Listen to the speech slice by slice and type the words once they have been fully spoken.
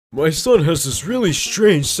My son has this really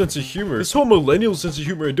strange sense of humor. This whole millennial sense of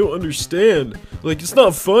humor I don't understand. Like, it's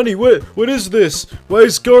not funny. What is this? Why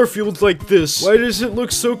is Garfield like this? Why does it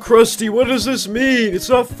look so crusty? What does this mean? It's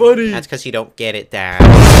not funny. That's because you don't get it, Dad.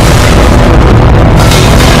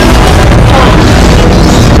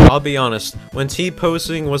 I'll be honest, when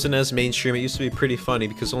T-posing wasn't as mainstream, it used to be pretty funny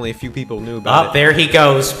because only a few people knew about it. Oh, there he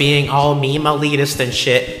goes, being all meme elitist and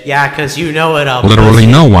shit. Yeah, cause you know it up. Literally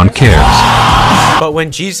no one cares. But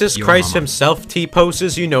when Jesus Christ himself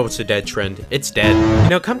T-poses, you know it's a dead trend. It's dead. You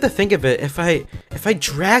know, come to think of it, if I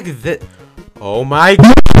drag the... Oh my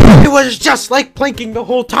god! It was just like planking the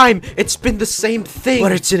whole time! It's been the same thing,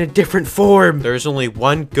 but it's in a different form! There's only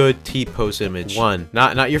one good T-pose image. One.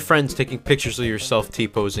 Not your friends taking pictures of yourself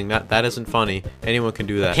T-posing. That isn't funny. Anyone can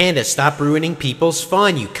do that. Panda, stop ruining people's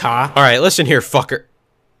fun, you cock. Alright, listen here, fucker.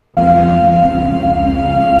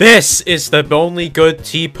 This is the only good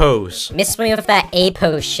T-pose. Miss me with that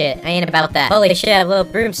A-pose shit. I ain't about that. Holy shit, a little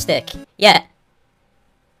broomstick. Yeah.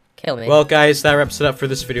 Kill me. Well, guys, that wraps it up for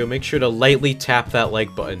this video. Make sure to lightly tap that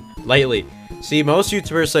like button. Lightly. See, most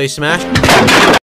YouTubers say smash...